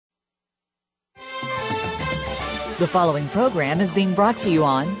The following program is being brought to you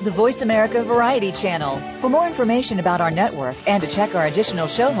on the Voice America Variety Channel. For more information about our network and to check our additional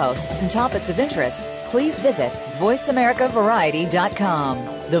show hosts and topics of interest, please visit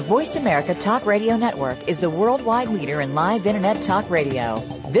voiceamericavariety.com. The Voice America Talk Radio Network is the worldwide leader in live Internet talk radio.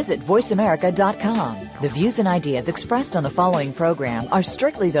 Visit voiceamerica.com. The views and ideas expressed on the following program are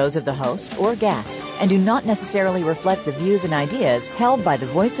strictly those of the host or guests and do not necessarily reflect the views and ideas held by the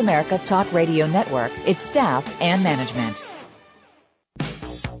Voice America Talk Radio Network, its staff, and management.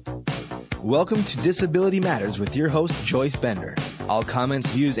 Welcome to Disability Matters with your host, Joyce Bender. All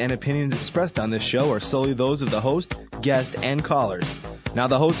comments, views, and opinions expressed on this show are solely those of the host, guest, and callers. Now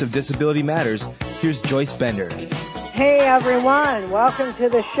the host of Disability Matters, here's Joyce Bender. Hey everyone, welcome to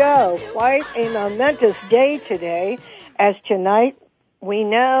the show. Quite a momentous day today, as tonight we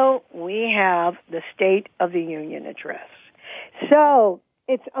know we have the State of the Union address. So,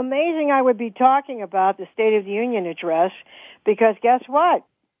 it's amazing I would be talking about the State of the Union address because guess what?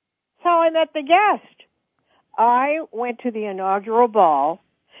 That's how I met the guest. I went to the inaugural ball,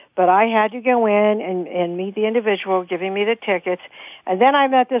 but I had to go in and meet the individual giving me the tickets, and then I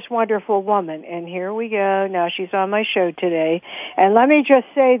met this wonderful woman, and here we go. Now she's on my show today, and let me just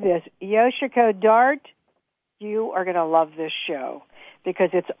say this. Yoshiko Dart, you are going to love this show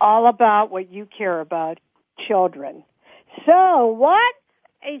because it's all about what you care about, children. So what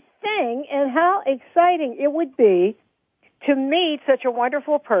a thing and how exciting it would be to meet such a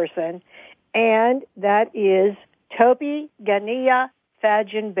wonderful person, and that is Tope Ganiyah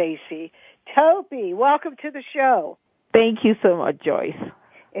Fajingbesi. Tope, welcome to the show. Thank you so much, Joyce.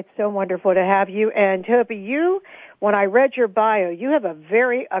 It's so wonderful to have you. And Tope, you, when I read your bio, you have a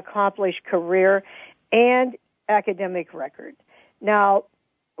very accomplished career and academic record. Now,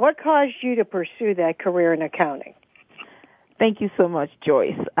 what caused you to pursue that career in accounting? Thank you so much,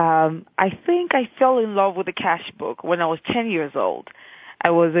 Joyce. I think I fell in love with the cash book when I was 10 years old. I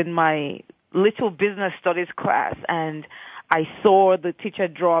was in my little business studies class, and I saw the teacher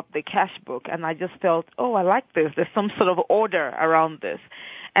draw up the cash book, and I just felt, oh, I like this. There's some sort of order around this.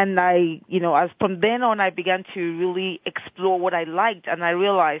 And as from then on, I began to really explore what I liked, and I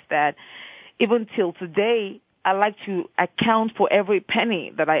realized that even till today, I like to account for every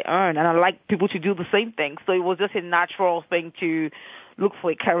penny that I earn, and I like people to do the same thing. So it was just a natural thing to look for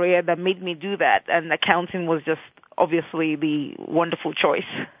a career that made me do that, and accounting was just obviously the wonderful choice.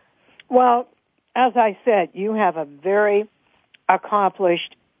 Well, as I said, you have a very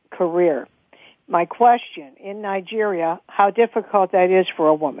accomplished career. My question, in Nigeria, how difficult that is for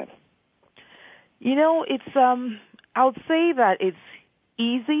a woman? It's, I would say that it's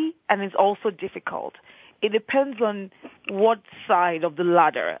easy and it's also difficult. It depends on what side of the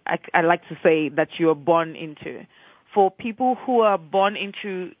ladder, I like to say, that you are born into. For people who are born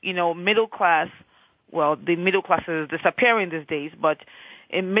into, middle class, well, the middle class is disappearing these days, but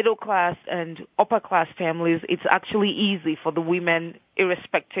in middle class and upper class families, it's actually easy for the women,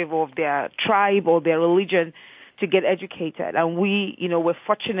 irrespective of their tribe or their religion, to get educated. And we're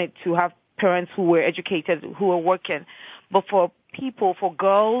fortunate to have parents who were educated, who are working. But for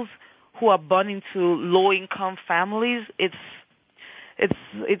girls who are born into low-income families, it's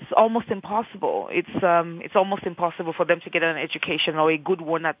almost impossible. It's almost impossible for them to get an education, or a good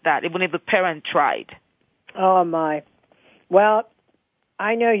one at that, even if the parent tried. Oh, my. Well,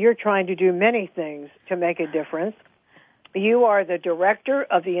 I know you're trying to do many things to make a difference. You are the director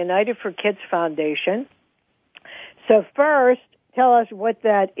of the United for Kids Foundation. So first, tell us what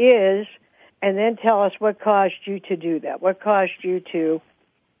that is, and then tell us what caused you to do that. What caused you to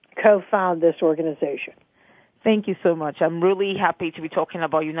co-found this organization? Thank you so much. I'm really happy to be talking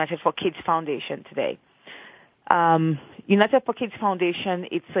about United for Kids Foundation today. United for Kids Foundation,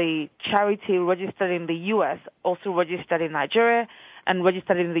 it's a charity registered in the U.S., also registered in Nigeria, and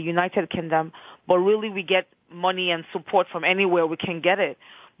registered in the United Kingdom. But really, we get money and support from anywhere we can get it.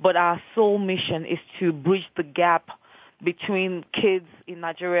 But our sole mission is to bridge the gap between kids in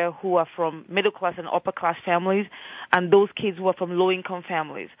Nigeria who are from middle-class and upper-class families and those kids who are from low-income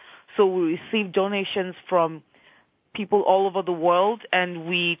families. So we receive donations from people all over the world, and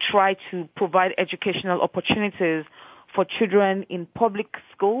we try to provide educational opportunities for children in public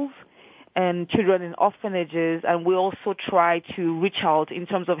schools and children in orphanages, and we also try to reach out in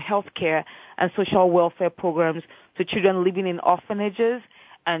terms of healthcare and social welfare programs to children living in orphanages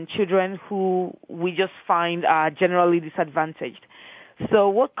and children who we just find are generally disadvantaged. So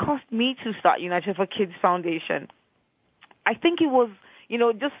what caused me to start United for Kids Foundation? I think it was,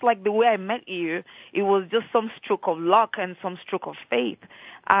 just like the way I met you, it was just some stroke of luck and some stroke of faith.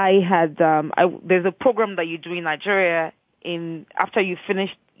 There's a program that you do in Nigeria after you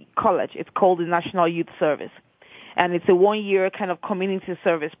finish college. It's called the National Youth Service. And it's a 1-year kind of community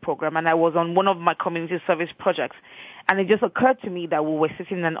service program, and I was on one of my community service projects. And it just occurred to me that we were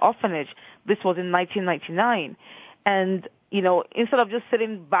sitting in an orphanage. This was in 1999. And, instead of just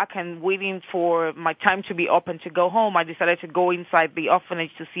sitting back and waiting for my time to be up and to go home, I decided to go inside the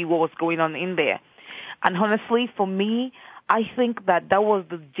orphanage to see what was going on in there. And honestly, for me, I think that was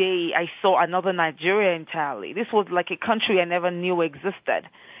the day I saw another Nigeria entirely. This was like a country I never knew existed.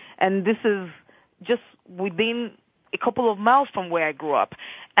 And this is just within a couple of miles from where I grew up.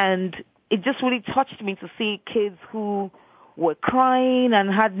 And it just really touched me to see kids who were crying and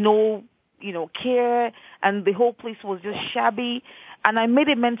had no, care, and the whole place was just shabby. And I made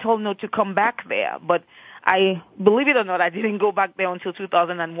a mental note to come back there. But believe it or not, I didn't go back there until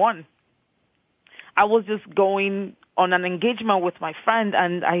 2001. I was just going on an engagement with my friend,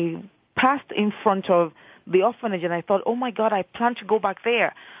 and I passed in front of the orphanage, and I thought, oh my God, I plan to go back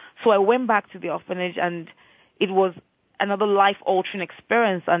there. So I went back to the orphanage, and it was another life-altering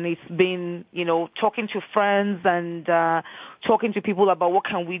experience, and it's been, talking to friends and talking to people about what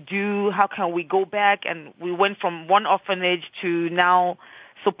can we do, how can we go back, and we went from one orphanage to now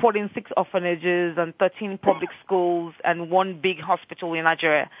supporting 6 orphanages and 13 public schools and 1 big hospital in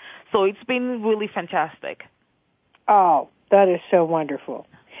Nigeria. So it's been really fantastic. Oh, that is so wonderful.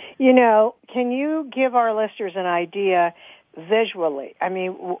 Can you give our listeners an idea visually? I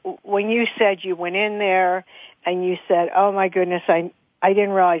mean, when you said you went in there and you said, oh my goodness, I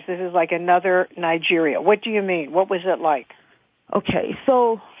didn't realize this is like another Nigeria. What do you mean? What was it like? Okay,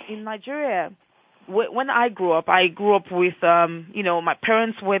 so in Nigeria, when I grew up with, my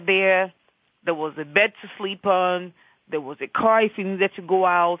parents were there. There was a bed to sleep on. There was a car if you needed to go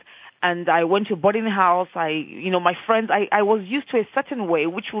out. And I went to boarding house. My friends, I was used to a certain way,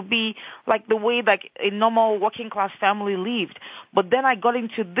 which would be like the way like a normal working class family lived. But then I got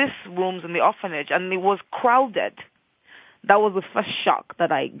into these rooms in the orphanage, and it was crowded. That was the first shock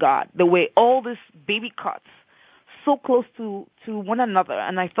that I got. There were all these baby cots so close to one another.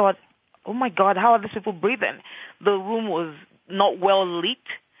 And I thought, oh my God, how are these people breathing? The room was not well lit.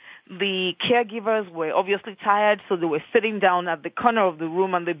 The caregivers were obviously tired, so they were sitting down at the corner of the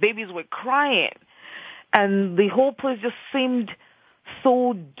room, and the babies were crying. And the whole place just seemed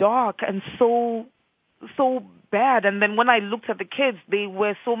so dark and so bad. And then when I looked at the kids, they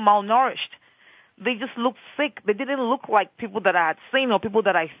were so malnourished. They just looked sick. They didn't look like people that I had seen or people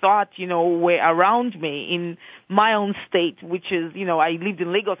that I thought, were around me in my own state, which is, I lived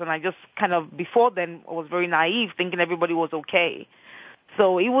in Lagos, and I just kind of, before then, I was very naive, thinking everybody was okay.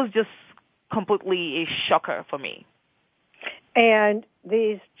 So it was just completely a shocker for me. And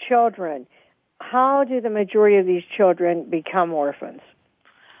these children, how do the majority of these children become orphans?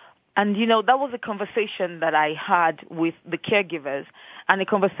 And, that was a conversation that I had with the caregivers, and a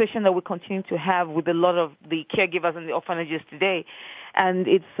conversation that we continue to have with a lot of the caregivers in the orphanages today. And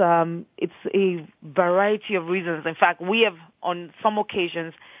it's a variety of reasons. In fact, we have, on some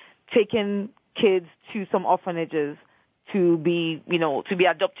occasions, taken kids to some orphanages to be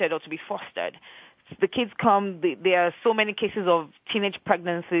adopted or to be fostered. The kids come, there are so many cases of teenage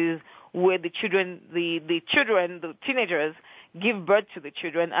pregnancies where the teenagers give birth to the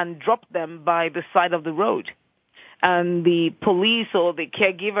children and drop them by the side of the road. And the police or the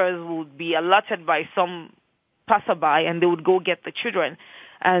caregivers would be alerted by some passerby, and they would go get the children.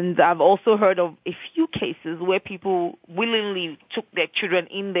 And I've also heard of a few cases where people willingly took their children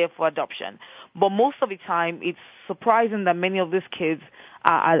in there for adoption. But most of the time, it's surprising that many of these kids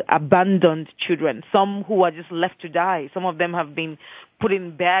are abandoned children, some who are just left to die. Some of them have been put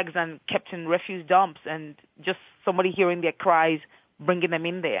in bags and kept in refuse dumps, and just somebody hearing their cries, bringing them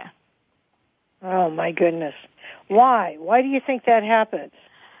in there. Oh, my goodness. Why? Why do you think that happens?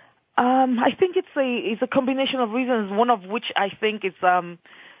 I think it's a combination of reasons, one of which I think is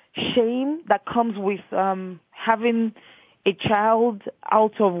shame that comes with having a child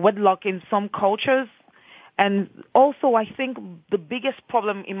out of wedlock in some cultures. And also, I think the biggest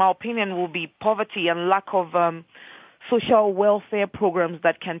problem, in my opinion, will be poverty and lack of social welfare programs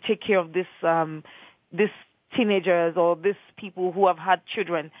that can take care of these teenagers or these people who have had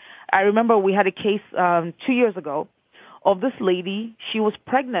children. I remember we had a case 2 years ago of this lady. She was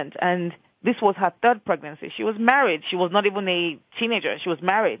pregnant, and this was her 3rd pregnancy. She was married. She was not even a teenager. She was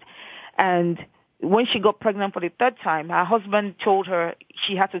married. And when she got pregnant for the 3rd time, her husband told her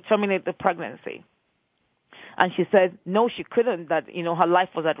she had to terminate the pregnancy. And she said, no, she couldn't, that, her life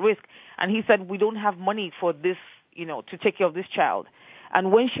was at risk. And he said, we don't have money for this, to take care of this child.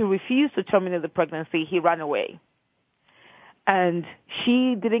 And when she refused to terminate the pregnancy, he ran away. And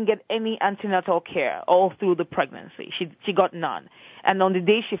she didn't get any antenatal care all through the pregnancy. She got none. And on the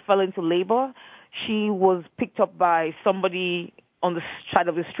day she fell into labor, she was picked up by somebody on the side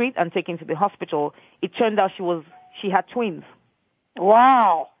of the street and taken to the hospital. It turned out she had twins.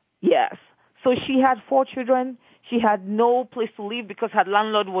 Wow. Yes. So she had 4 children. She had no place to live because her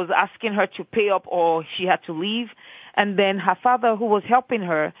landlord was asking her to pay up or she had to leave. And then her father, who was helping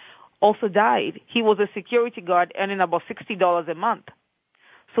her, also died. He was a security guard earning about $60 a month.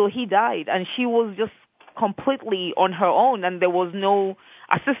 So he died, and she was just completely on her own, and there was no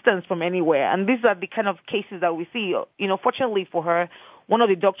assistance from anywhere. And these are the kind of cases that we see. Fortunately for her, one of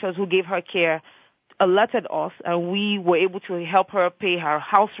the doctors who gave her care alerted us, and we were able to help her pay her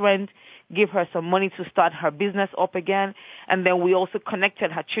house rent, give her some money to start her business up again, and then we also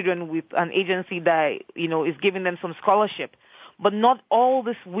connected her children with an agency that, is giving them some scholarship. But not all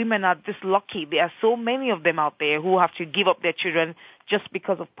these women are this lucky. There are so many of them out there who have to give up their children just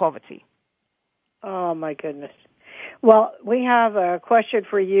because of poverty. Oh, my goodness. Well, we have a question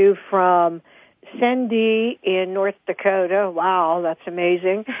for you from Cindy in North Dakota. Wow, that's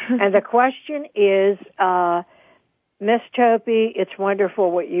amazing. And the question is, Miss Tope, it's wonderful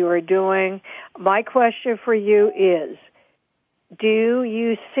what you are doing. My question for you is, do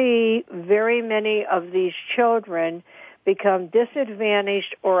you see very many of these children become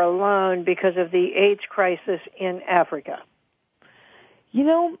disadvantaged or alone because of the AIDS crisis in Africa?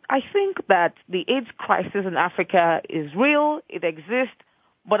 I think that the AIDS crisis in Africa is real, it exists,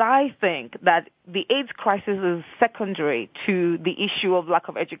 but I think that the AIDS crisis is secondary to the issue of lack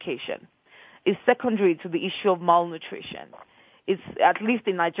of education. It's secondary to the issue of malnutrition. It's, at least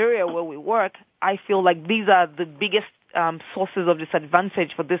in Nigeria where we work, I feel like these are the biggest sources of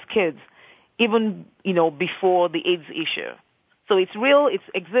disadvantage for these kids, even, before the AIDS issue. So it's real, it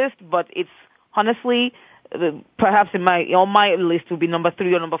exists, but it's honestly, perhaps on my list would be number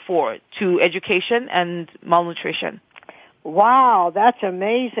 3 or number 4 to education and malnutrition. Wow, that's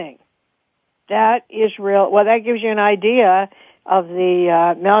amazing. That is real. Well, that gives you an idea of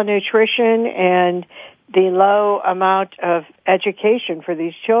the malnutrition and the low amount of education for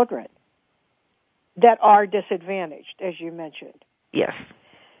these children that are disadvantaged, as you mentioned. Yes.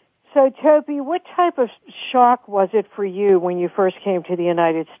 So, Tope, what type of shock was it for you when you first came to the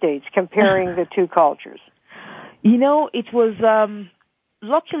United States, comparing the two cultures? It was,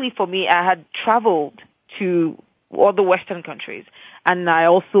 luckily for me, I had traveled to all the Western countries, and I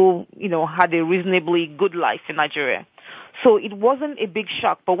also, had a reasonably good life in Nigeria. So it wasn't a big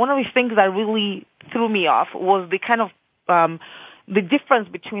shock, but one of the things that really threw me off was the kind of, the difference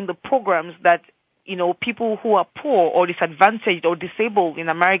between the programs that, people who are poor or disadvantaged or disabled in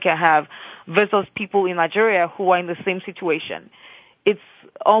America have versus people in Nigeria who are in the same situation. It's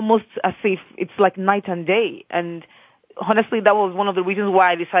almost as if it's like night and day. And honestly, that was one of the reasons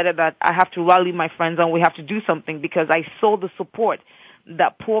why I decided that I have to rally my friends and we have to do something, because I saw the support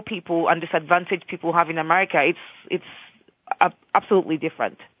that poor people and disadvantaged people have in America. It's absolutely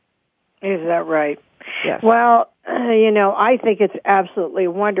different. Is that right? Yes. Well, I think it's absolutely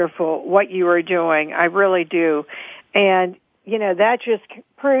wonderful what you are doing. I really do. And, that just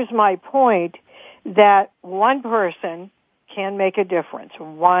proves my point that one person can make a difference.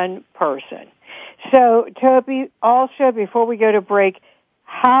 One person. So, Tope, also, before we go to break,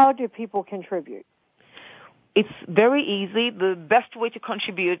 how do people contribute? It's very easy. The best way to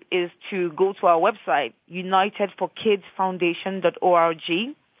contribute is to go to our website,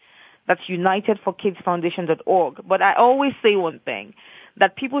 unitedforkidsfoundation.org. That's unitedforkidsfoundation.org. But I always say one thing,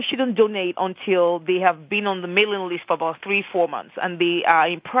 that people shouldn't donate until they have been on the mailing list for about 3-4 months and they are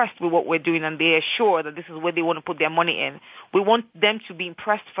impressed with what we're doing and they are sure that this is where they want to put their money in. We want them to be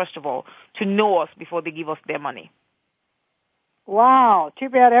impressed, first of all, to know us before they give us their money. Wow, too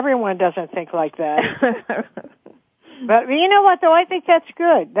bad everyone doesn't think like that. But you know what, though? I think that's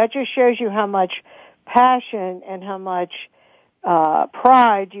good. That just shows you how much passion and how much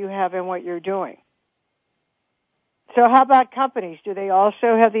pride you have in what you're doing. So how about companies? Do they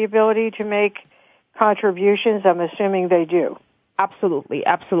also have the ability to make contributions? I'm assuming they do. Absolutely,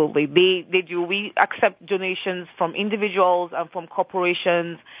 absolutely. They do. We accept donations from individuals and from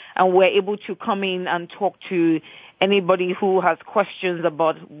corporations, and we're able to come in and talk to anybody who has questions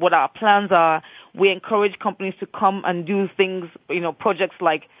about what our plans are. We encourage companies to come and do things, projects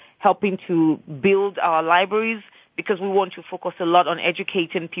like helping to build our libraries, because we want to focus a lot on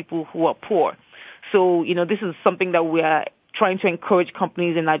educating people who are poor. So, this is something that we are trying to encourage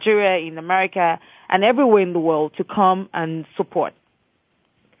companies in Nigeria, in America, and everywhere in the world to come and support.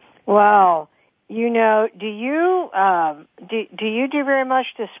 Well, do you do very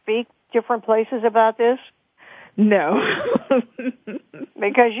much to speak different places about this? No.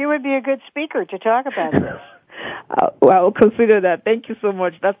 Because you would be a good speaker to talk about this. Well, I'll consider that. Thank you so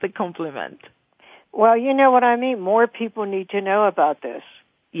much. That's the compliment. Well, you know what I mean. More people need to know about this.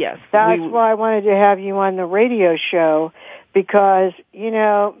 Yes. That's why I wanted to have you on the radio show because,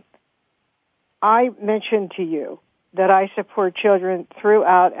 I mentioned to you that I support children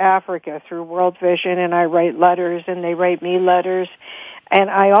throughout Africa through World Vision, and I write letters, and they write me letters. And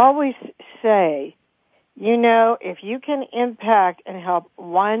I always say, if you can impact and help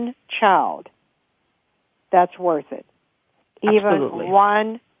one child, that's worth it. Absolutely. Even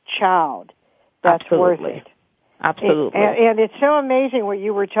one child, that's worth it. Absolutely. And it's so amazing what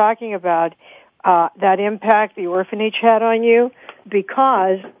you were talking about, that impact the orphanage had on you,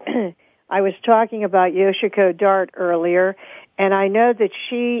 because I was talking about Yoshiko Dart earlier, and I know that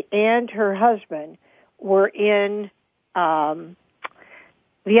she and her husband were in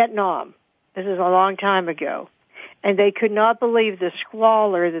Vietnam. This is a long time ago. And they could not believe the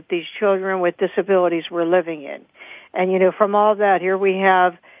squalor that these children with disabilities were living in. And, from all that, here we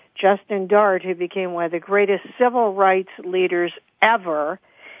have Justin Dart, who became one of the greatest civil rights leaders ever.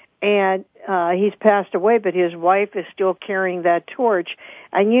 And he's passed away, but his wife is still carrying that torch.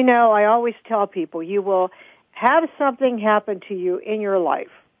 And, I always tell people, you will have something happen to you in your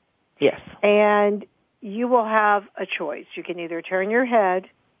life. Yes. And you will have a choice. You can either turn your head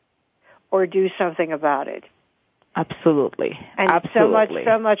or do something about it. Absolutely. And Absolutely.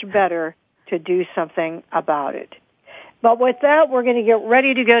 so much better to do something about it. But with that, we're going to get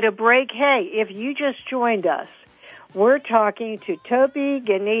ready to go to break. Hey, if you just joined us, we're talking to Tope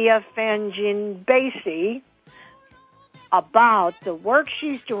Ganiyah Fajingbesi about the work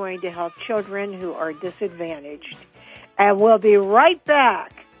she's doing to help children who are disadvantaged. And we'll be right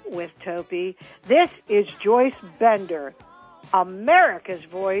back with Tope. This is Joyce Bender, America's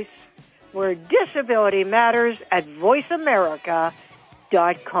Voice, where disability matters at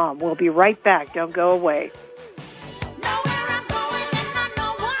voiceamerica.com. We'll be right back. Don't go away.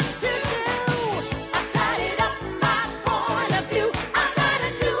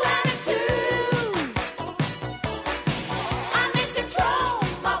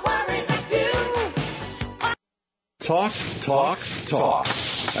 Talk, talk, talk.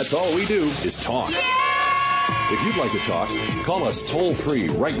 That's all we do is talk. If you'd like to talk, call us toll-free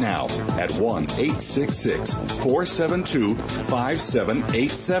right now at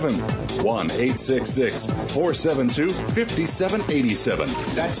 1-866-472-5787.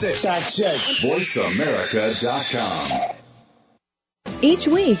 1-866-472-5787. That's it. VoiceAmerica.com. Each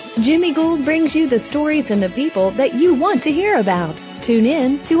week, Jimmy Gould brings you the stories and the people that you want to hear about. Tune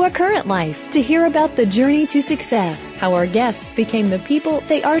in to Our Current Life to hear about the journey to success, how our guests became the people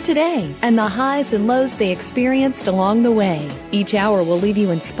they are today, and the highs and lows they experienced along the way. Each hour will leave you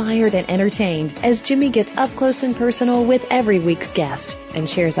inspired and entertained as Jimmy gets up close and personal with every week's guest and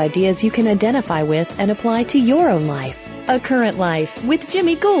shares ideas you can identify with and apply to your own life. A Current Life with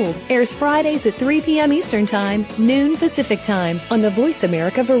Jimmy Gould airs Fridays at 3 p.m. Eastern Time, noon Pacific Time on the Voice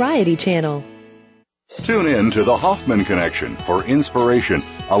America Variety Channel. Tune in to The Hoffman Connection for inspiration,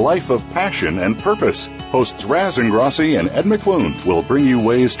 a life of passion and purpose. Hosts Raz Ingrassi and Ed McClune will bring you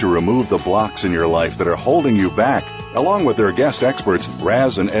ways to remove the blocks in your life that are holding you back. Along with their guest experts,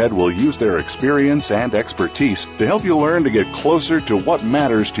 Raz and Ed will use their experience and expertise to help you learn to get closer to what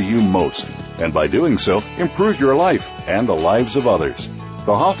matters to you most. And by doing so, improve your life and the lives of others.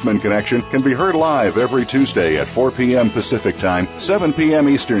 The Hoffman Connection can be heard live every Tuesday at 4 p.m. Pacific Time, 7 p.m.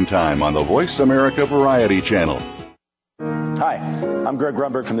 Eastern Time on the Voice America Variety Channel. Hi, I'm Greg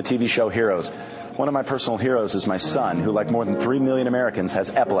Grunberg from the TV show Heroes. One of my personal heroes is my son, who, like more than 3 million Americans, has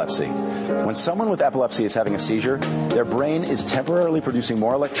epilepsy. When someone with epilepsy is having a seizure, their brain is temporarily producing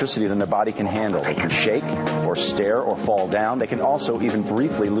more electricity than their body can handle. They can shake or stare or fall down. They can also even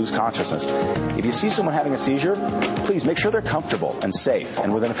briefly lose consciousness. If you see someone having a seizure, please make sure they're comfortable and safe.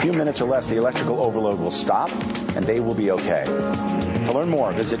 And within a few minutes or less, the electrical overload will stop and they will be okay. To learn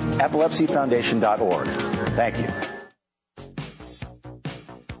more, visit epilepsyfoundation.org. Thank you.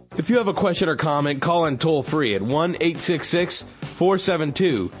 If you have a question or comment, call in toll-free at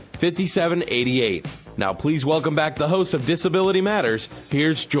 1-866-472-5788. Now, please welcome back the host of Disability Matters.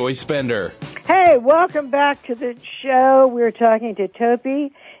 Here's Joyce Bender. Hey, welcome back to the show. We're talking to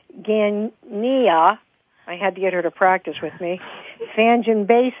Tope Ganiyah. I had to get her to practice with me.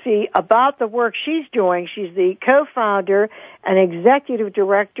 Fajingbesi, about the work she's doing. She's the co-founder and executive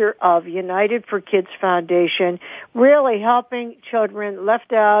director of United for Kids Foundation, really helping children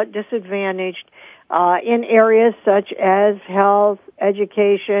left out, disadvantaged, in areas such as health,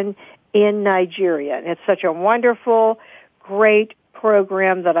 education in Nigeria. And it's such a wonderful, great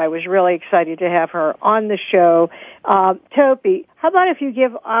program that I was really excited to have her on the show. Tope, how about if you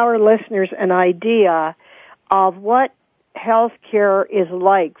give our listeners an idea of what health care is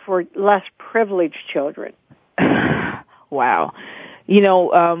like for less privileged children? Wow.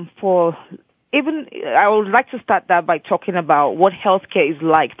 I would like to start that by talking about what healthcare is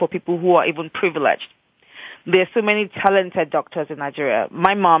like for people who are even privileged. There are so many talented doctors in Nigeria.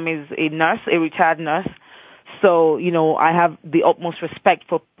 My mom is a nurse, a retired nurse. So, I have the utmost respect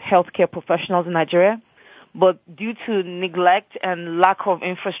for healthcare professionals in Nigeria. But due to neglect and lack of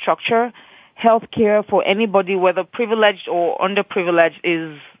infrastructure, healthcare for anybody, whether privileged or underprivileged,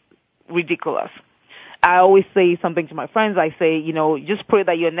 is ridiculous. I always say something to my friends. I say, just pray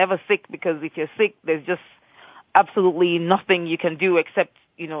that you're never sick, because if you're sick, there's just absolutely nothing you can do except,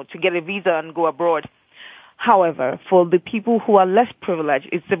 to get a visa and go abroad. However, for the people who are less privileged,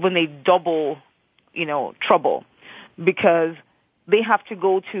 it's even a double, trouble, because they have to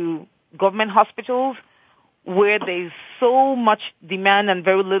go to government hospitals where there's so much demand and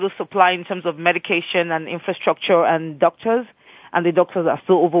very little supply in terms of medication and infrastructure and doctors, and the doctors are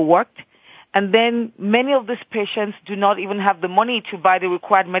so overworked. And then many of these patients do not even have the money to buy the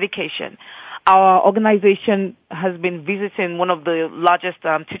required medication. Our organization has been visiting one of the largest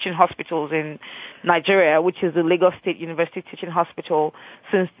teaching hospitals in Nigeria, which is the Lagos State University Teaching Hospital,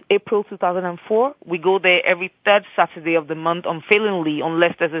 since April 2004. We go there every third Saturday of the month unfailingly,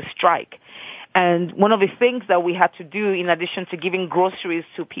 unless there's a strike. And one of the things that we had to do, in addition to giving groceries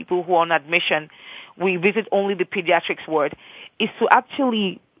to people who are on admission, we visit only the pediatrics ward, is to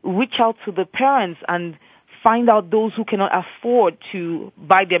actually reach out to the parents and find out those who cannot afford to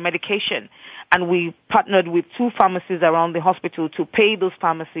buy their medication. And we partnered with 2 pharmacies around the hospital to pay those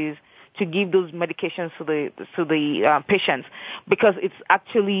pharmacies to give those medications to the patients, because it's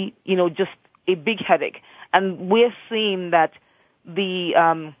actually, just a big headache. And we're seeing that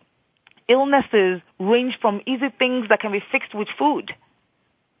the illnesses range from easy things that can be fixed with food,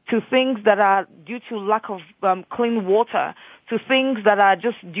 to things that are due to lack of clean water, to things that are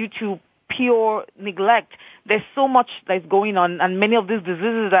just due to pure neglect. There's so much that's going on, and many of these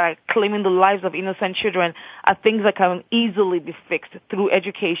diseases that are claiming the lives of innocent children are things that can easily be fixed through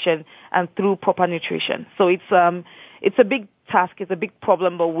education and through proper nutrition. So it's a big task, it's a big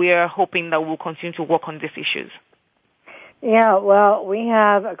problem, but we're hoping that we'll continue to work on these issues. Yeah, well, we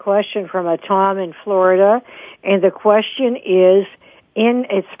have a question from a Tom in Florida, and the question is,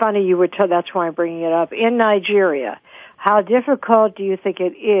 it's funny you would tell, that's why I'm bringing it up, in Nigeria, how difficult do you think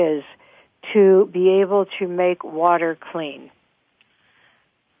it is to be able to make water clean?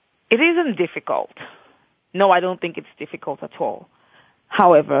 It isn't difficult. No, I don't think it's difficult at all.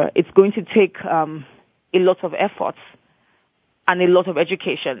 However, it's going to take a lot of efforts and a lot of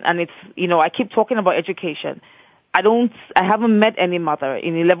education. And it's, I keep talking about education. I haven't met any mother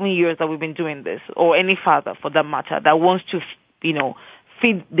in 11 years that we've been doing this, or any father for that matter, that wants to,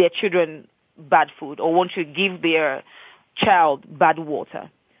 feed their children bad food or want to give their child bad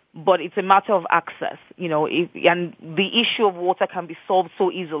water. But it's a matter of access, and the issue of water can be solved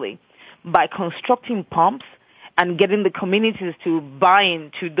so easily by constructing pumps and getting the communities to buy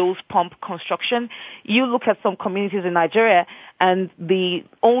into those pump construction. You look at some communities in Nigeria, and the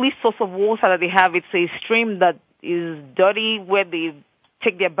only source of water that they have, it's a stream that is dirty, where they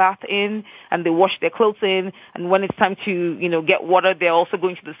take their bath in and they wash their clothes in, and when it's time to, get water, they're also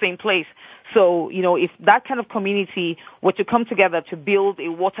going to the same place. So, if that kind of community were to come together to build a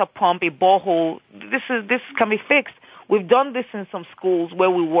water pump, a borehole, this can be fixed. We've done this in some schools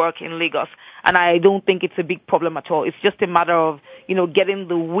where we work in Lagos, and I don't think it's a big problem at all. It's just a matter of, getting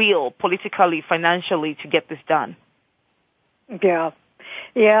the will politically, financially to get this done. Yeah.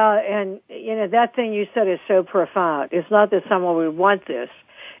 Yeah, and, that thing you said is so profound. It's not that someone would want this.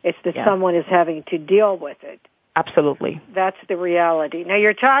 It's that someone is having to deal with it. Absolutely. That's the reality. Now,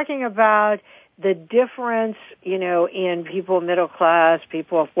 you're talking about the difference, in people middle class,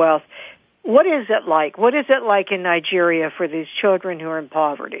 people of wealth. What is it like? What is it like in Nigeria for these children who are in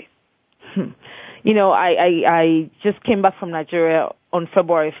poverty? I just came back from Nigeria on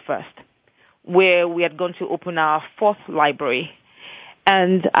February 1st, where we had gone to open our 4th library.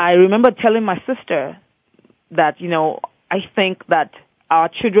 And I remember telling my sister that, I think that our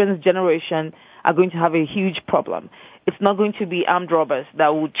children's generation are going to have a huge problem. It's not going to be armed robbers that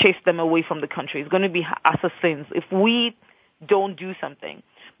will chase them away from the country. It's going to be assassins if we don't do something.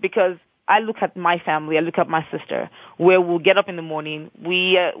 Because I look at my family, I look at my sister, where we'll get up in the morning,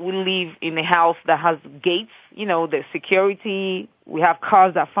 we live in a house that has gates, there's security, we have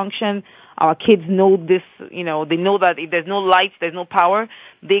cars that function. Our kids know this, they know that if there's no lights, there's no power,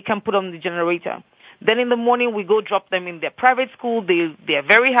 they can put on the generator. Then in the morning, we go drop them in their private school. They're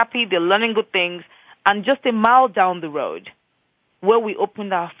very happy. They're learning good things. And just a mile down the road, where we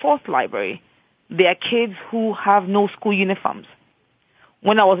opened our 4th library, there are kids who have no school uniforms.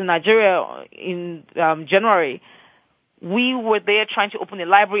 When I was in Nigeria in January, we were there trying to open a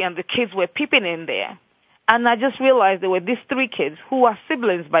library, and the kids were peeping in there. And I just realized there were these 3 kids who are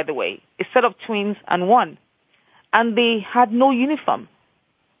siblings, by the way, a set of twins and one. And they had no uniform,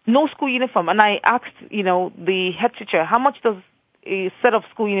 no school uniform. And I asked, the head teacher, how much does a set of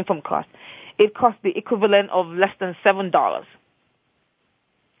school uniform cost? It cost the equivalent of less than $7.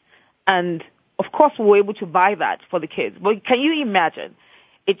 And, of course, we were able to buy that for the kids. But can you imagine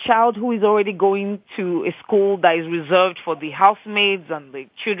a child who is already going to a school that is reserved for the housemaids and the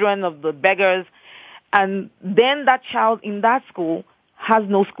children of the beggars, and then that child in that school has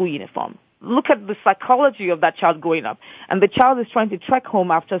no school uniform? Look at the psychology of that child growing up. And the child is trying to trek home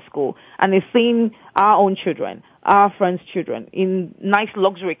after school and is seeing our own children, our friends' children, in nice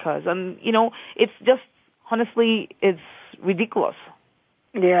luxury cars. And, it's just, honestly, it's ridiculous.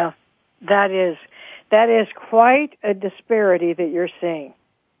 Yeah, that is quite a disparity that you're seeing.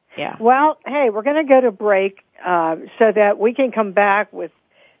 Yeah. Well, hey, we're going to go to break so that we can come back with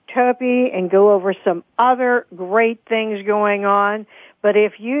Tope and go over some other great things going on. But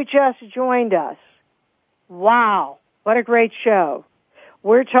if you just joined us, wow, what a great show.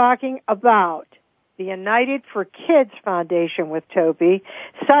 We're talking about the United for Kids Foundation with Tope.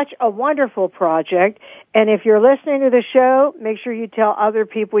 Such a wonderful project. And if you're listening to the show, make sure you tell other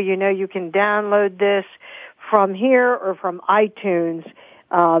people you can download this from here or from iTunes.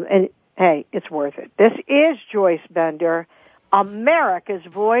 And, hey, it's worth it. This is Joyce Bender, America's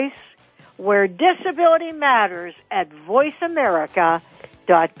Voice, where disability matters at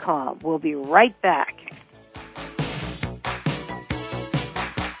voiceamerica.com. We'll be right back.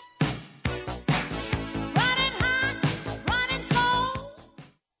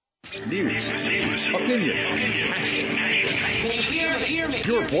 News, opinion,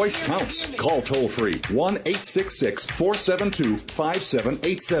 your voice counts. Call toll-free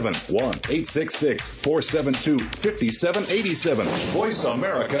 1-866-472-5787. 1-866-472-5787.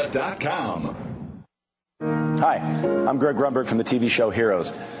 VoiceAmerica.com. Hi, I'm Greg Grunberg from the TV show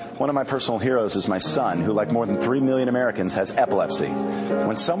Heroes. One of my personal heroes is my son, who, like more than 3 million Americans, has epilepsy.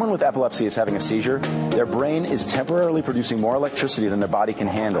 When someone with epilepsy is having a seizure, their brain is temporarily producing more electricity than their body can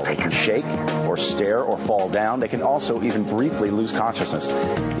handle. They can shake or stare or fall down. They can also even briefly lose consciousness.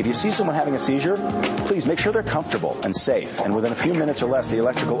 If you see someone having a seizure, please make sure they're comfortable and safe. And within a few minutes or less, the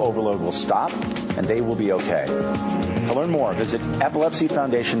electrical overload will stop and they will be okay. To learn more, visit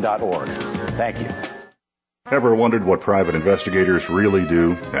epilepsyfoundation.org. Thank you. Ever wondered what private investigators really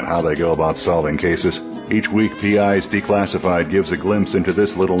do and how they go about solving cases? Each week, PI's Declassified gives a glimpse into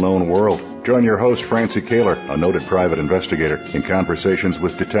this little-known world. Join your host, Francie Kaler, a noted private investigator, in conversations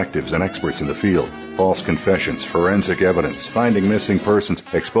with detectives and experts in the field. False confessions, forensic evidence, finding missing persons,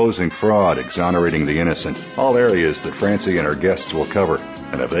 exposing fraud, exonerating the innocent. All areas that Francie and her guests will cover.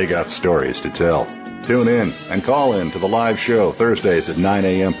 And have they got stories to tell? Tune in and call in to the live show Thursdays at 9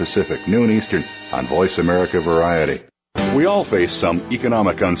 a.m. Pacific, noon Eastern on Voice America Variety. We all face some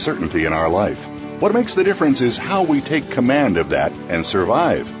economic uncertainty in our life. What makes the difference is how we take command of that and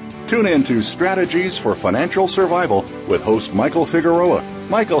survive. Tune in to Strategies for Financial Survival with host Michael Figueroa.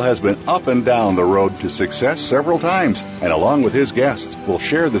 Michael has been up and down the road to success several times, and along with his guests, will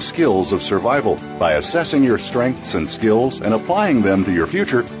share the skills of survival. By assessing your strengths and skills and applying them to your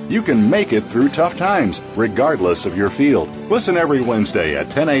future, you can make it through tough times, regardless of your field. Listen every Wednesday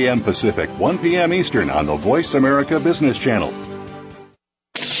at 10 a.m. Pacific, 1 p.m. Eastern on the Voice America Business Channel.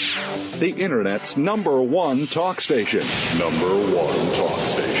 The Internet's #1 talk station. #1 talk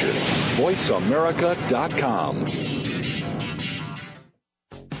station. VoiceAmerica.com.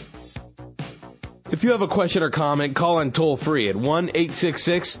 If you have a question or comment, call in toll-free at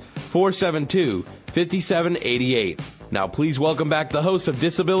 1-866-472-5788. Now, please welcome back the host of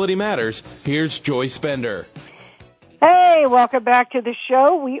Disability Matters. Here's Joyce Bender. Hey, welcome back to the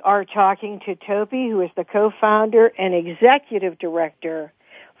show. We are talking to Tope, who is the co-founder and executive director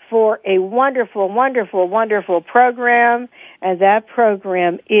for a wonderful, wonderful, wonderful program, and that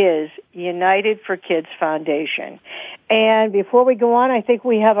program is United for Kids Foundation. And before we go on, I think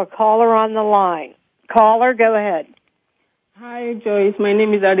we have a caller on the line. Caller, go ahead. Hi, Joyce. My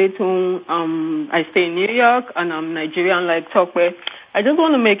name is Adetun. I stay in New York, and I'm Nigerian like Tope. I just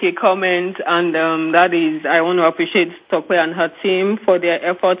want to make a comment, and that is I want to appreciate Tope and her team for their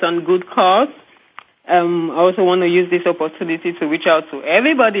efforts and good cause. I also want to use this opportunity to reach out to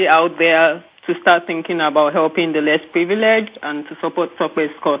everybody out there to start thinking about helping the less privileged and to support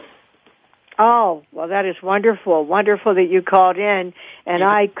Tope's cause. Oh, well, that is wonderful. Wonderful that you called in. And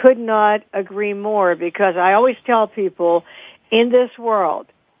I could not agree more, because I always tell people in this world,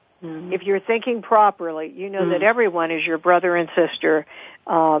 if you're thinking properly, you know that everyone is your brother and sister,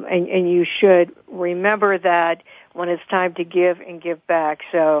 and you should remember that when it's time to give and give back.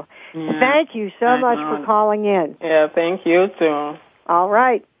 So thank you so much for calling in. Yeah, thank you too. All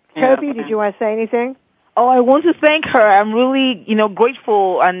right. Tope, did you want to say anything? Oh, I want to thank her. I'm really,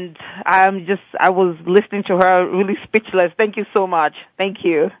 grateful, and I was listening to her really speechless. Thank you so much. Thank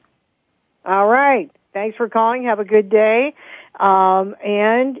you. All right. Thanks for calling. Have a good day.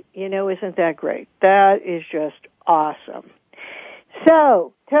 And, isn't that great? That is just awesome.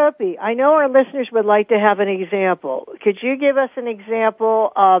 So, Tope, I know our listeners would like to have an example. Could you give us an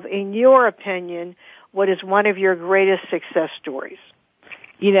example of, in your opinion, what is one of your greatest success stories?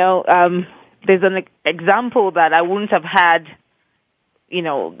 There's an example that I wouldn't have had,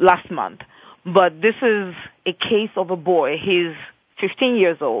 last month. But this is a case of a boy. He's 15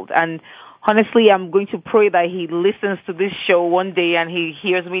 years old. And honestly, I'm going to pray that he listens to this show one day and he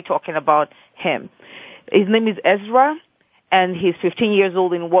hears me talking about him. His name is Ezra, and he's 15 years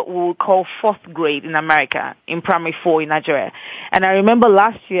old in what we would call fourth grade in America, in primary 4 in Nigeria. And I remember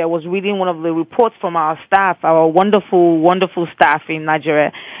last year I was reading one of the reports from our staff, our wonderful, wonderful staff in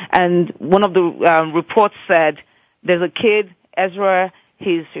Nigeria. And one of the reports said, there's a kid, Ezra,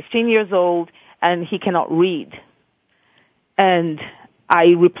 he's 15 years old, and he cannot read. And I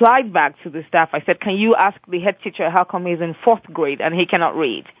replied back to the staff. I said, can you ask the head teacher how come he's in fourth grade and he cannot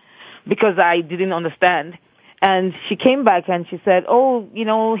read? Because I didn't understand. And she came back and she said,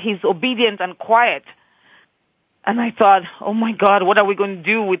 he's obedient and quiet. And I thought, oh my God, what are we going to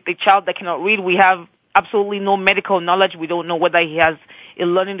do with the child that cannot read? We have absolutely no medical knowledge. We don't know whether he has a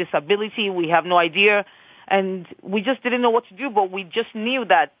learning disability. We have no idea. And we just didn't know what to do, but we just knew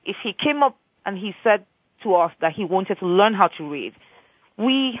that if he came up and he said to us that he wanted to learn how to read,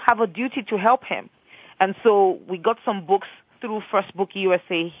 we have a duty to help him. And so we got some books through First Book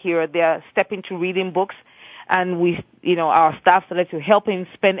USA here. They're Step Into Reading books. And our staff started to help him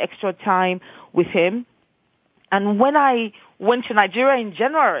spend extra time with him. And when I went to Nigeria in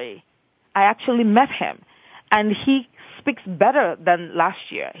January, I actually met him. And he speaks better than last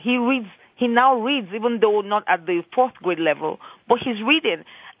year. He now reads, even though not at the fourth grade level, but he's reading.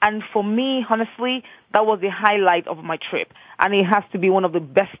 And for me, honestly, that was the highlight of my trip. And it has to be one of the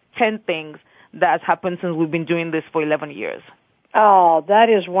best 10 things that has happened since we've been doing this for 11 years. Oh, that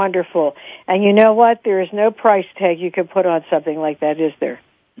is wonderful. And you know what? There is no price tag you can put on something like that, is there?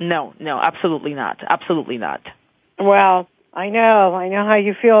 No, absolutely not. Absolutely not. Well, I know how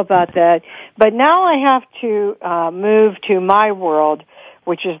you feel about that. But now I have to move to my world,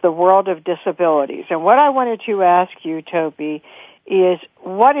 which is the world of disabilities. And what I wanted to ask you, Tope, is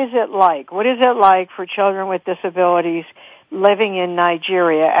what is it like? What is it like for children with disabilities living in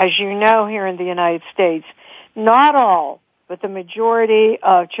Nigeria? As you know, here in the United States, not all, but the majority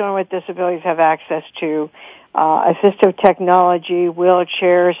of children with disabilities have access to assistive technology,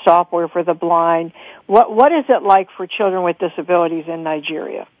 wheelchairs, software for the blind. What is it like for children with disabilities in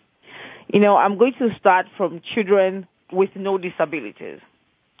Nigeria? I'm going to start from children with no disabilities.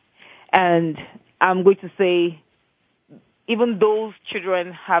 And I'm going to say, even those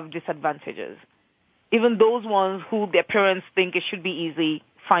children have disadvantages. Even those ones who their parents think it should be easy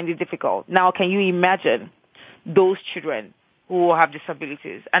find it difficult. Now, can you imagine those children who have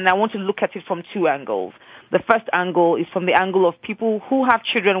disabilities? And I want to look at it from two angles. The first angle is from the angle of people who have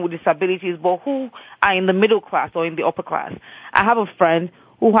children with disabilities but who are in the middle class or in the upper class. I have a friend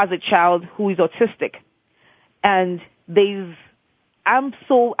who has a child who is autistic. And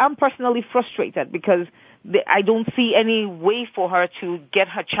I'm personally frustrated because I don't see any way for her to get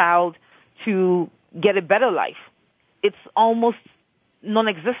her child to get a better life. It's almost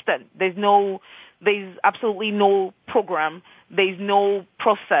non-existent. There's absolutely no program. There's no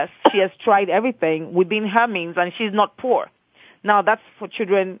process. She has tried everything within her means, and she's not poor. Now, that's for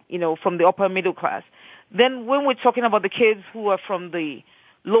children, from the upper middle class. Then when we're talking about the kids who are from the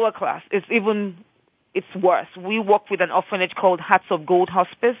lower class, it's worse. We work with an orphanage called Hearts of Gold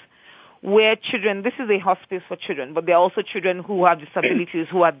Hospice, where children, this is a hospice for children, but there are also children who have disabilities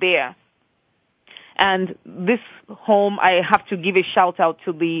who are there. And this home, I have to give a shout out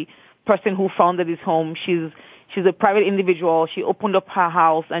to the person who founded this home. She's a private individual. She opened up her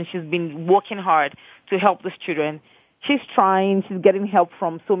house and she's been working hard to help these children. She's trying, she's getting help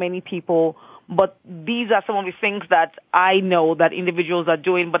from so many people, but these are some of the things that I know that individuals are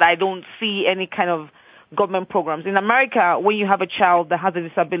doing, but I don't see any kind of government programs. In America, when you have a child that has a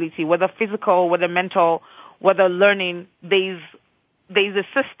disability, whether physical, whether mental, whether learning, there's a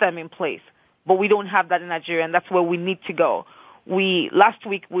system in place. But we don't have that in Nigeria, and that's where we need to go. Last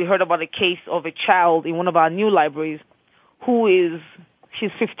week we heard about a case of a child in one of our new libraries who is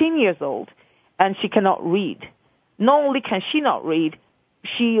she's 15 years old, and she cannot read. Not only can she not read,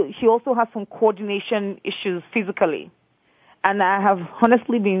 she also has some coordination issues physically. And I have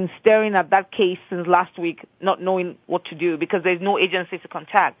honestly been staring at that case since last week, not knowing what to do, because there's no agency to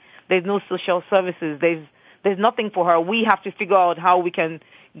contact. There's no social services. There's nothing for her. We have to figure out how we can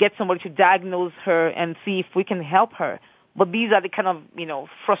get somebody to diagnose her and see if we can help her. But these are the kind of,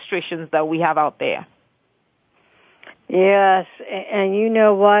 frustrations that we have out there. Yes, and you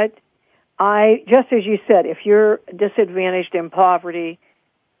know what? Just as you said, if you're disadvantaged in poverty,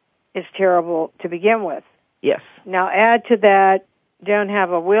 it's terrible to begin with. Yes. Now add to that, don't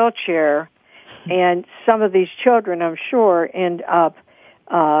have a wheelchair, and some of these children, I'm sure, end up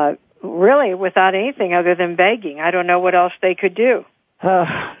really without anything other than begging. I don't know what else they could do.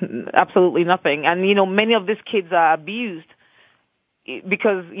 Absolutely nothing. And, many of these kids are abused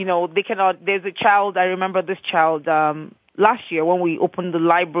because, they cannot. There's a child, I remember this child last year when we opened the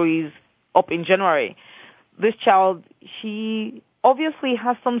libraries up in January. This child, she obviously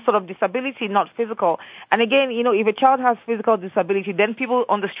has some sort of disability, not physical. And again, if a child has physical disability, then people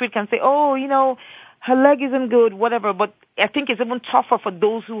on the street can say, oh, her leg isn't good, whatever. But I think it's even tougher for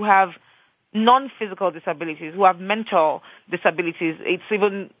those who have non-physical disabilities, who have mental disabilities. It's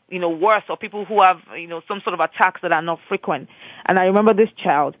even, worse, or people who have, some sort of attacks that are not frequent. And I remember this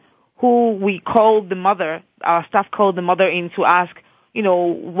child who we called the mother, our staff called the mother in to ask,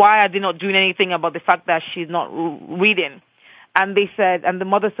 why are they not doing anything about the fact that she's not reading? And the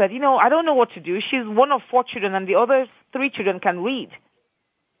mother said, I don't know what to do. She's one of 4 children, and the other 3 children can read.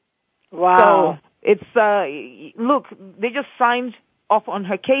 Wow. So it's, look, they just signed off on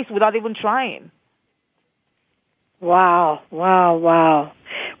her case without even trying. Wow. Well,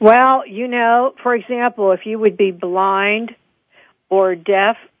 for example, if you would be blind or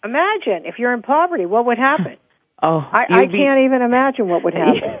deaf, imagine if you're in poverty, what would happen? I can't even imagine what would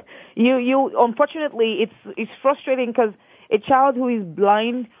happen. You unfortunately, it's frustrating because a child who is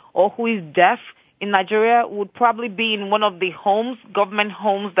blind or who is deaf in Nigeria would probably be in one of the homes, government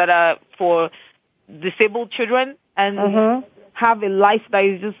homes that are for disabled children, and have a life that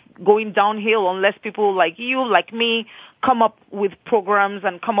is just going downhill unless people like you, like me, come up with programs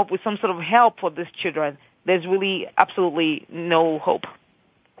and come up with some sort of help for these children. There's really absolutely no hope.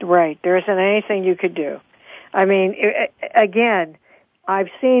 Right. There isn't anything you could do. I mean, again, I've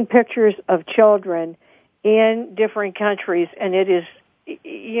seen pictures of children in different countries, and it is,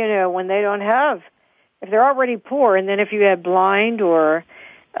 when they don't have, if they're already poor, and then if you have blind or,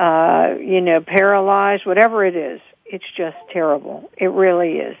 paralyzed, whatever it is, it's just terrible. It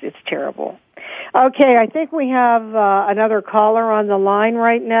really is. It's terrible. Okay, I think we have another caller on the line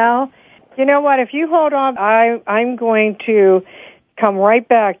right now. You know what? If you hold on, I'm going to come right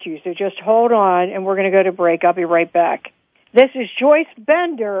back to you, so just hold on, and we're going to go to break. I'll be right back. This is Joyce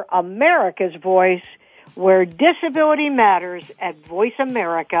Bender, America's Voice, where disability matters at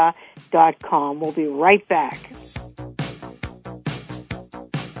voiceamerica.com. We'll be right back.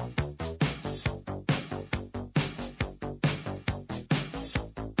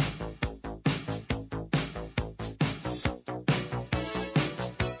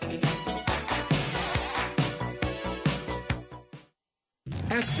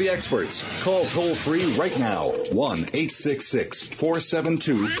 Ask the experts. Call toll-free right now,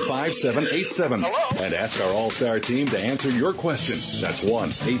 1-866-472-5787. And ask our All-Star team to answer your question. That's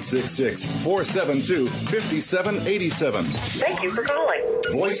 1-866-472-5787. Thank you for calling.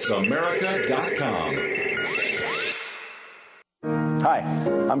 VoiceAmerica.com. Hi,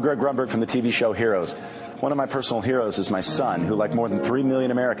 I'm Greg Grunberg from the TV show Heroes. One of my personal heroes is my son, who, like more than 3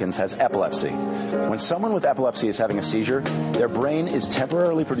 million Americans, has epilepsy. When someone with epilepsy is having a seizure, their brain is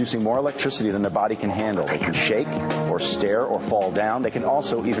temporarily producing more electricity than their body can handle. They can shake or stare or fall down. They can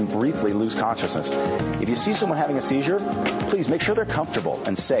also even briefly lose consciousness. If you see someone having a seizure, please make sure they're comfortable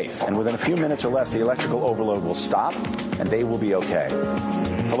and safe. And within a few minutes or less, the electrical overload will stop, and they will be okay.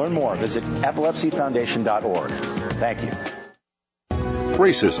 To learn more, visit epilepsyfoundation.org. Thank you.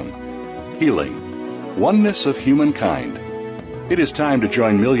 Racism. Healing. Oneness of humankind. It is time to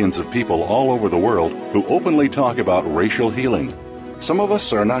join millions of people all over the world who openly talk about racial healing. Some of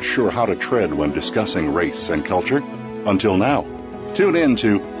us are not sure how to tread when discussing race and culture. Until now. Tune in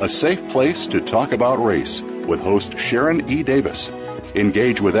to A Safe Place to Talk About Race with host Sharon E. Davis.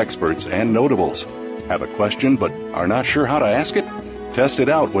 Engage with experts and notables. Have a question but are not sure how to ask it? Test it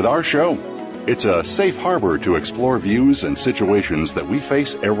out with our show. It's a safe harbor to explore views and situations that we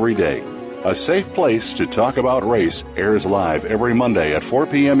face every day. A Safe Place to Talk About Race airs live every Monday at 4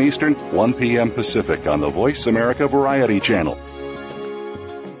 p.m. Eastern, 1 p.m. Pacific on the Voice America Variety Channel.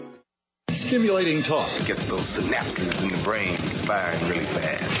 stimulating talk. It gets those synapses in the brain firing really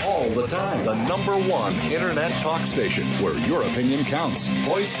fast. All the time. The #1 Internet talk station where your opinion counts.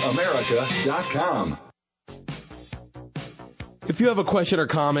 VoiceAmerica.com. If you have a question or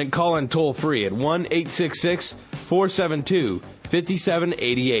comment, call in toll free at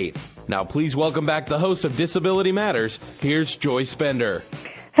 1-866-472-5788. Now, please welcome back the host of Disability Matters. Here's Joyce Bender.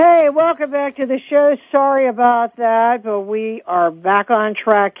 Hey, welcome back to the show. Sorry about that, but we are back on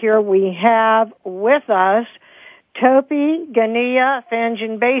track here. We have with us Tope Ganiyah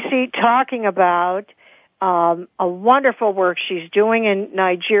Fajingbesi talking about a wonderful work she's doing in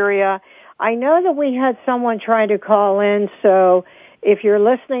Nigeria. I know that we had someone trying to call in, so if you're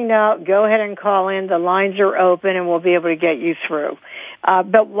listening now, go ahead and call in. The lines are open, and we'll be able to get you through.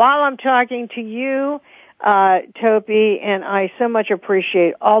 But while I'm talking to you, Tope, and I so much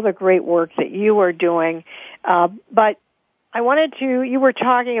appreciate all the great work that you are doing, but I wanted to, you were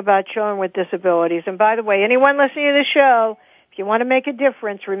talking about children with disabilities, and by the way, anyone listening to the show, if you want to make a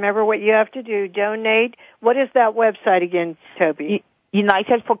difference, remember what you have to do. Donate. What is that website again, Tope?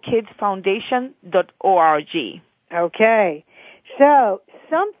 UnitedForKidsFoundation.org. Okay. So,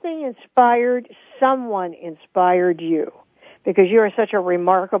 someone inspired you, because you are such a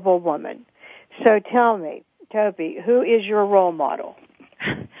remarkable woman. So tell me, Tope, who is your role model?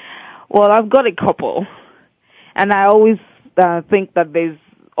 Well, I've got a couple, and I always think that there's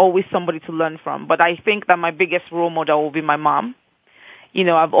always somebody to learn from. But I think that my biggest role model will be my mom. You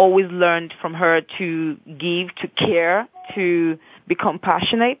know, I've always learned from her to give, to care, to be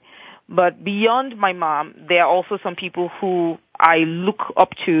compassionate. But beyond my mom, there are also some people who I look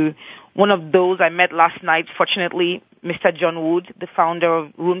up to. One of those I met last night, fortunately, Mr. John Wood, the founder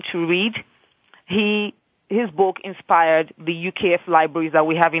of Room to Read. His book inspired the UKF libraries that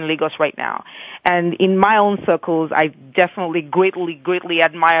we have in Lagos right now. And in my own circles, I definitely greatly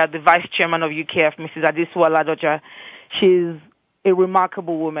admire the vice chairman of UKF, Mrs. Adesua Ladoja. She's a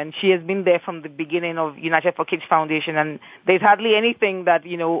remarkable woman. She has been there from the beginning of United for Kids Foundation, and there's hardly anything that,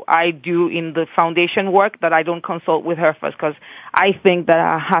 you know, I do in the foundation work that I don't consult with her first, because I think that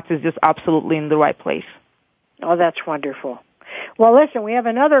her heart is just absolutely in the right place. Oh, that's wonderful. Well, listen, we have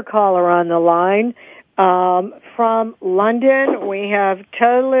another caller on the line. From London, we have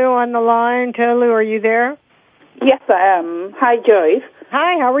Tolu on the line. Tolu, are you there? Yes, I am. Hi, Joyce.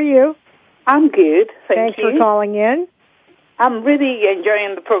 Hi, how are you? I'm good, thank you. Thanks for calling in. I'm really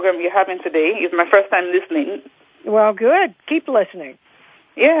enjoying the program you're having today. It's my first time listening. Well, good. Keep listening.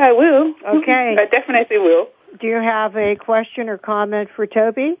 Yeah, I will. Okay. I definitely will. Do you have a question or comment for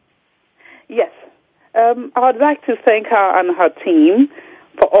Tope? Yes. I would like to thank her and her team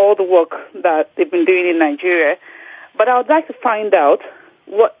for all the work that they've been doing in Nigeria. But I would like to find out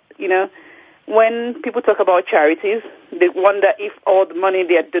what, you know, when people talk about charities, they wonder if all the money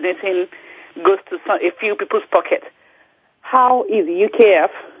they are donating goes to a few people's pocket. How is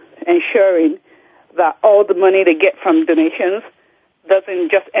UKF ensuring that all the money they get from donations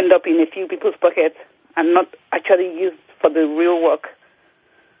doesn't just end up in a few people's pockets and not actually used for the real work?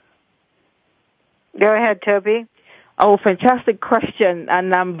 Go ahead, Tope. Oh, fantastic question,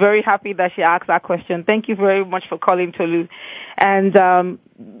 and I'm very happy that she asked that question. Thank you very much for calling, Tolu. And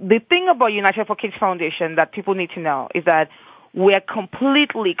the thing about United for Kids Foundation that people need to know is that we're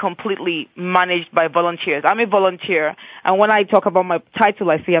completely managed by volunteers. I'm a volunteer, and when I talk about my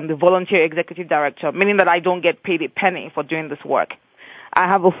title, I say I'm the Volunteer Executive Director, meaning that I don't get paid a penny for doing this work. I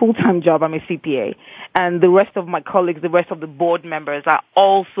have a full-time job. I'm a CPA. And the rest of my colleagues, the rest of the board members are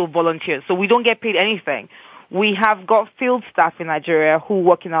also volunteers. So we don't get paid anything. We have got field staff in Nigeria who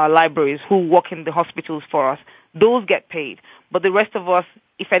work in our libraries, who work in the hospitals for us. Those get paid. But the rest of us,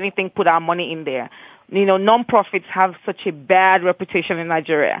 if anything, put our money in there. You know, non-profits have such a bad reputation in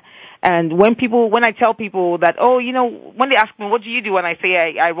Nigeria. And when I tell people that, oh, you know, when they ask me, what do you do? And I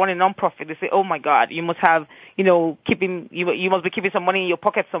say, I run a non-profit, they say, oh my God, you must have, you know, you must be keeping some money in your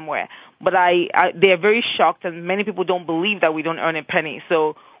pocket somewhere. But they are very shocked, and many people don't believe that we don't earn a penny.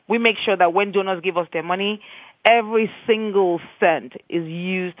 So we make sure that when donors give us their money, every single cent is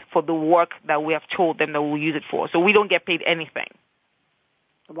used for the work that we have told them that we'll use it for. So we don't get paid anything.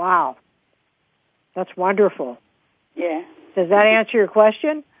 Wow. That's wonderful. Yeah. Does that answer your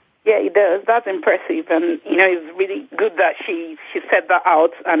question? Yeah, it does. That's impressive. And, you know, it's really good that she said that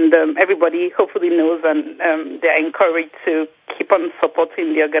out, and everybody hopefully knows, and they're encouraged to keep on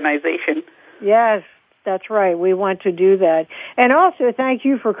supporting the organization. Yes, that's right. We want to do that. And also, thank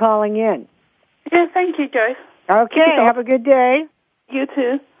you for calling in. Yeah, thank you, Joyce. Okay, have a good day. You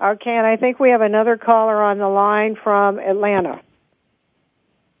too. Okay, and I think we have another caller on the line from Atlanta.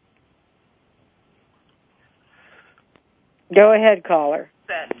 Go ahead, caller.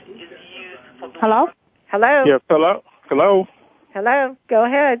 That is used Hello? Hello? Yes, hello? Hello? Hello? Go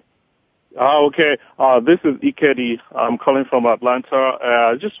ahead. Okay. This is Ikedi. I'm calling from Atlanta.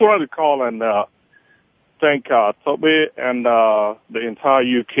 I just wanted to call and thank Tope and the entire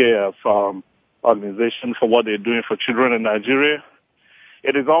UKF organization for what they're doing for children in Nigeria.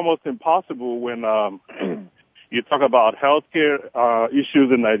 It is almost impossible when you talk about healthcare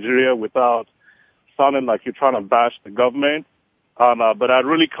issues in Nigeria without sounding like you're trying to bash the government. But I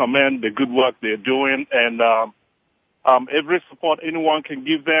really commend the good work they're doing, and every support anyone can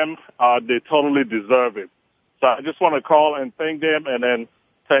give them, they totally deserve it. So I just want to call and thank them, and then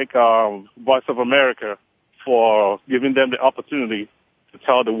thank Voice of America for giving them the opportunity to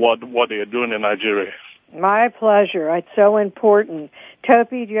tell the world what they are doing in Nigeria. My pleasure. It's so important. Tope,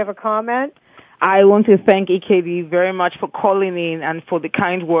 do you have a comment? I want to thank EKB very much for calling in and for the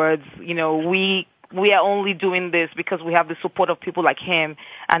kind words. You know, we are only doing this because we have the support of people like him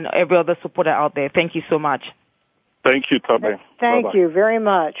and every other supporter out there. Thank you so much. Thank you, Tope. Thank you very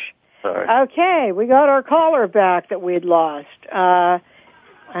much. Bye. Okay, we got our caller back that we'd lost. I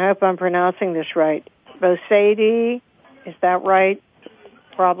hope I'm pronouncing this right. Bosadie, is that right?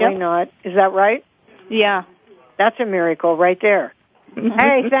 Probably not. Is that right? Yeah. That's a miracle right there.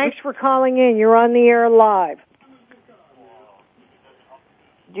 Hey, thanks for calling in. You're on the air live.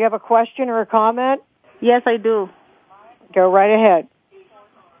 Do you have a question or a comment? Yes, I do. Go right ahead.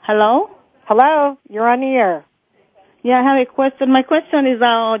 Hello? Hello, you're on the air. Yeah, I have a question. My question is,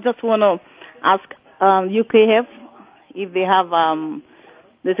 I just want to ask UKF if they have,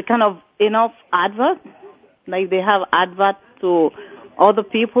 there's a kind of enough advert, like they have advert to other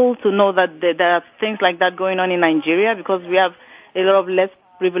people to know that there are things like that going on in Nigeria, because we have a lot of less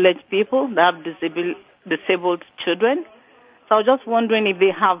privileged people that have disabled children. So I was just wondering if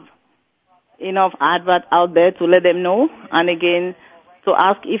they have enough advert out there to let them know, and again, to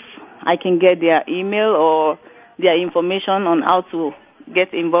ask if I can get their email or their information on how to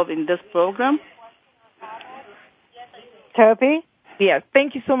get involved in this program. Tope? Yes,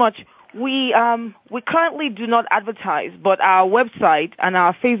 thank you so much. We currently do not advertise, but our website and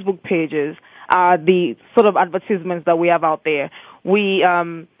our Facebook pages are the sort of advertisements that we have out there. We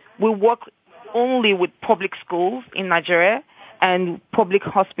work only with public schools in Nigeria and public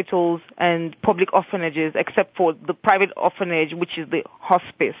hospitals and public orphanages, except for the private orphanage, which is the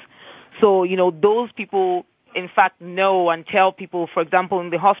hospice. So, you know, those people, in fact, know and tell people, for example, in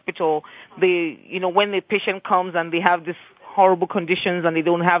the hospital, when the patient comes and they have this horrible conditions and they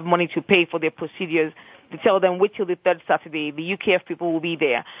don't have money to pay for their procedures, they tell them wait till the third Saturday. The UKF people will be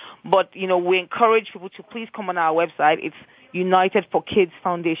there. But, you know, we encourage people to please come on our website. It's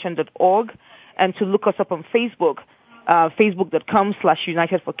unitedforkidsfoundation.org, and to look us up on Facebook,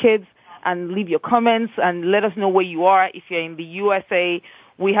 facebook.com/unitedforkids, and leave your comments and let us know where you are. If you're in the USA,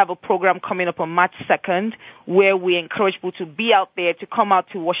 we have a program coming up on March 2nd where we encourage people to be out there, to come out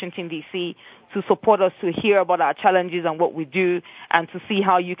to Washington, D.C., to support us, to hear about our challenges and what we do, and to see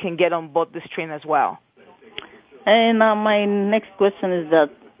how you can get on board this train as well. And my next question is that,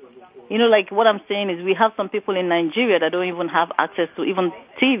 you know, like what I'm saying is we have some people in Nigeria that don't even have access to even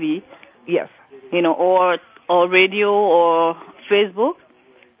TV. Yes. You know, or radio or Facebook.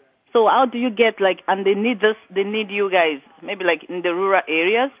 So how do you get, like, and they need you guys, maybe like in the rural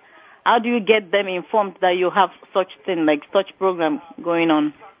areas, how do you get them informed that you have such thing, like such program going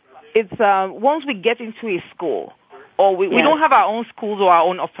on? It's once we get into a school, or we don't have our own schools or our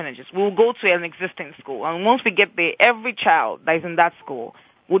own orphanages, we'll go to an existing school. And once we get there, every child that is in that school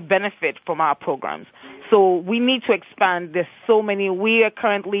would benefit from our programs. So we need to expand. There's so many. We are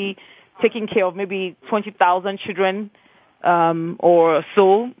currently taking care of maybe 20,000 children or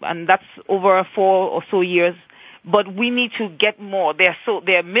so, and that's over 4 or so years. But we need to get more. There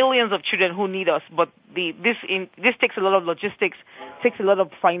are millions of children who need us, but this takes a lot of logistics, takes a lot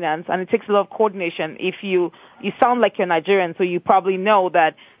of finance, and it takes a lot of coordination. If you sound like you're Nigerian, so you probably know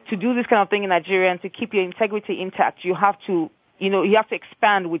that to do this kind of thing in Nigeria and to keep your integrity intact, you have to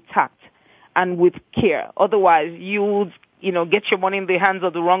expand with tact and with care. Otherwise, you would, get your money in the hands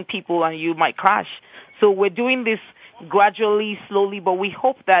of the wrong people and you might crash. So we're doing this gradually, slowly, but we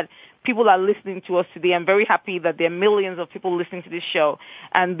hope that people are listening to us today. I'm very happy that there are millions of people listening to this show,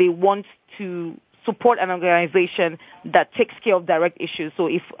 and they want to support an organization that takes care of direct issues. So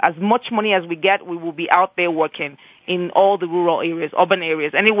if as much money as we get, we will be out there working in all the rural areas, urban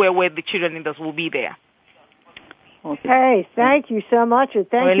areas, anywhere where the children need us, will be there. Okay. Hey, thank you so much, and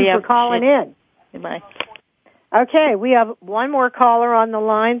thank you for calling in. Goodbye. Okay, we have one more caller on the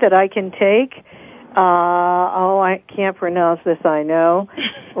line that I can take. I can't pronounce this, I know.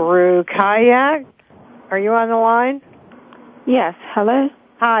 Rukaya, are you on the line? Yes, hello.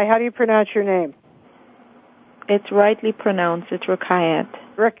 Hi, how do you pronounce your name? It's rightly pronounced. It's Rukayat.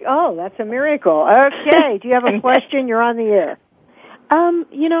 Oh, that's a miracle. Okay, do you have a question? You're on the air.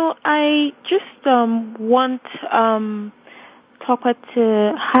 I just want Tope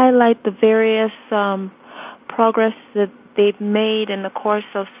to highlight the various progress that they've made in the course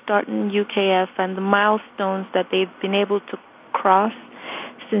of starting UKF and the milestones that they've been able to cross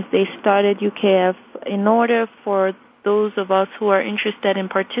since they started UKF in order for those of us who are interested in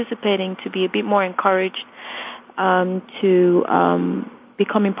participating to be a bit more encouraged to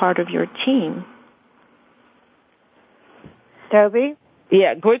becoming part of your team. Toby?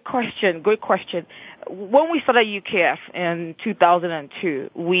 Yeah, great question. When we started UKF in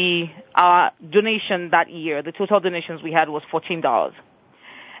 2002, our donation that year, the total donations we had was $14.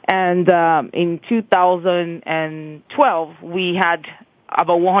 And in 2012, we had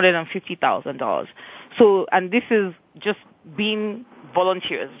about $150,000. So, and this is just being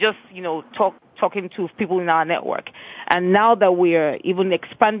volunteers, just, talking to people in our network. And now that we're even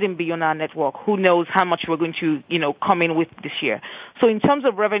expanding beyond our network, who knows how much we're going to, come in with this year. So in terms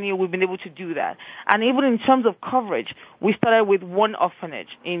of revenue, we've been able to do that. And even in terms of coverage, we started with one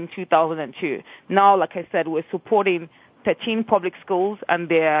orphanage in 2002. Now, like I said, we're supporting 13 public schools and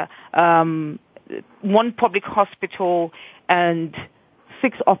their one public hospital and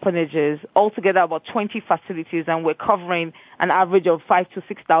 6 orphanages, altogether about 20 facilities, and we're covering an average of 5,000 to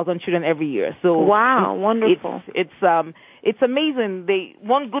 6,000 children every year. So wow, wonderful! It's amazing.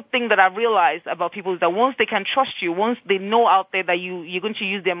 One good thing that I've realized about people is that once they can trust you, once they know out there that you're going to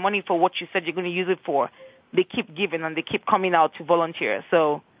use their money for what you said you're going to use it for, they keep giving and they keep coming out to volunteer.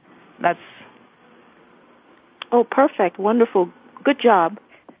 So that's perfect, wonderful, good job.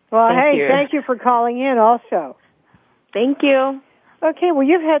 Well, thank you for calling in. Also, thank you. Okay, well,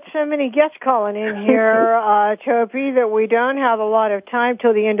 you've had so many guests calling in here, Tope, that we don't have a lot of time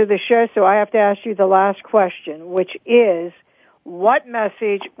till the end of the show, so I have to ask you the last question, which is, what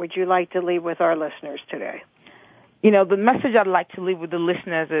message would you like to leave with our listeners today? The message I'd like to leave with the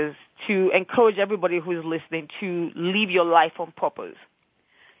listeners is to encourage everybody who is listening to live your life on purpose.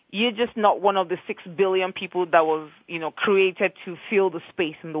 You're just not one of the 6 billion people that was, created to fill the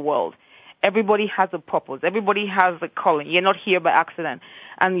space in the world. Everybody has a purpose. Everybody has a calling. You're not here by accident.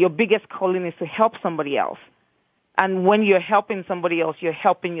 And your biggest calling is to help somebody else. And when you're helping somebody else, you're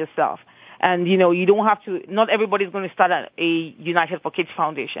helping yourself. And, you don't have to, not everybody's going to start a United for Kids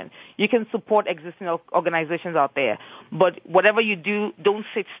Foundation. You can support existing organizations out there. But whatever you do, don't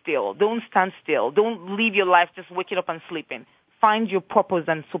sit still. Don't stand still. Don't live your life just waking up and sleeping. Find your purpose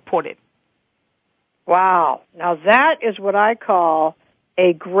and support it. Wow. Now that is what I call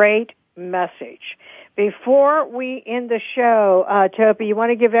a great message. Before we end the show, Tope, you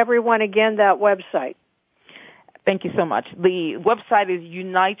want to give everyone again that website? Thank you so much. The website is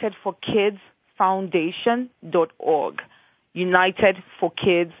unitedforkidsfoundation.org.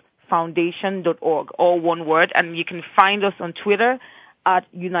 unitedforkidsfoundation.org, all one word. And you can find us on Twitter at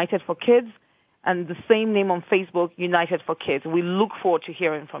United for Kids and the same name on Facebook, United for Kids. We look forward to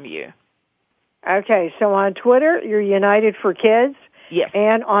hearing from you. Okay, so on Twitter, you're United for Kids. Yes.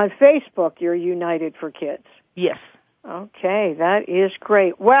 And on Facebook, you're United for Kids. Yes. Okay, that is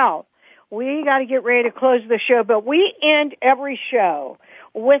great. Well, we got to get ready to close the show, but we end every show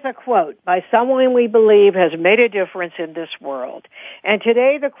with a quote by someone we believe has made a difference in this world. And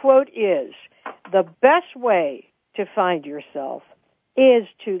today the quote is, "The best way to find yourself is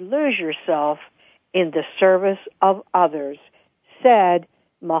to lose yourself in the service of others," said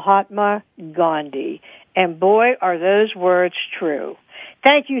Mahatma Gandhi. And boy, are those words true.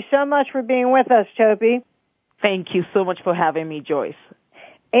 Thank you so much for being with us, Tope. Thank you so much for having me, Joyce.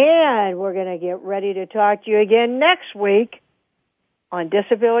 And we're going to get ready to talk to you again next week on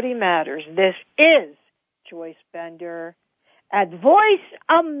Disability Matters. This is Joyce Bender at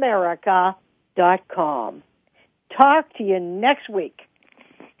VoiceAmerica.com. Talk to you next week.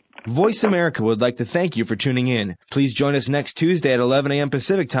 Voice America would like to thank you for tuning in. Please join us next Tuesday at 11 a.m.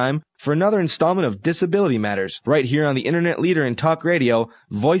 Pacific Time for another installment of Disability Matters, right here on the Internet leader in talk radio,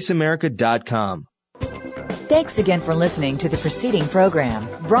 VoiceAmerica.com. Thanks again for listening to the preceding program,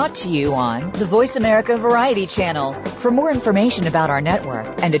 brought to you on the Voice America Variety Channel. For more information about our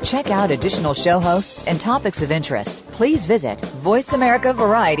network and to check out additional show hosts and topics of interest, please visit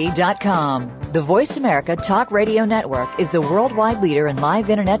VoiceAmericaVariety.com. The Voice America Talk Radio Network is the worldwide leader in live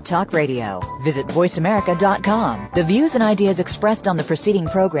Internet talk radio. Visit VoiceAmerica.com. The views and ideas expressed on the preceding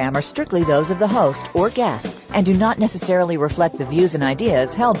program are strictly those of the host or guests and do not necessarily reflect the views and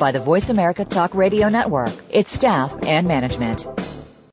ideas held by the Voice America Talk Radio Network, its staff, and management.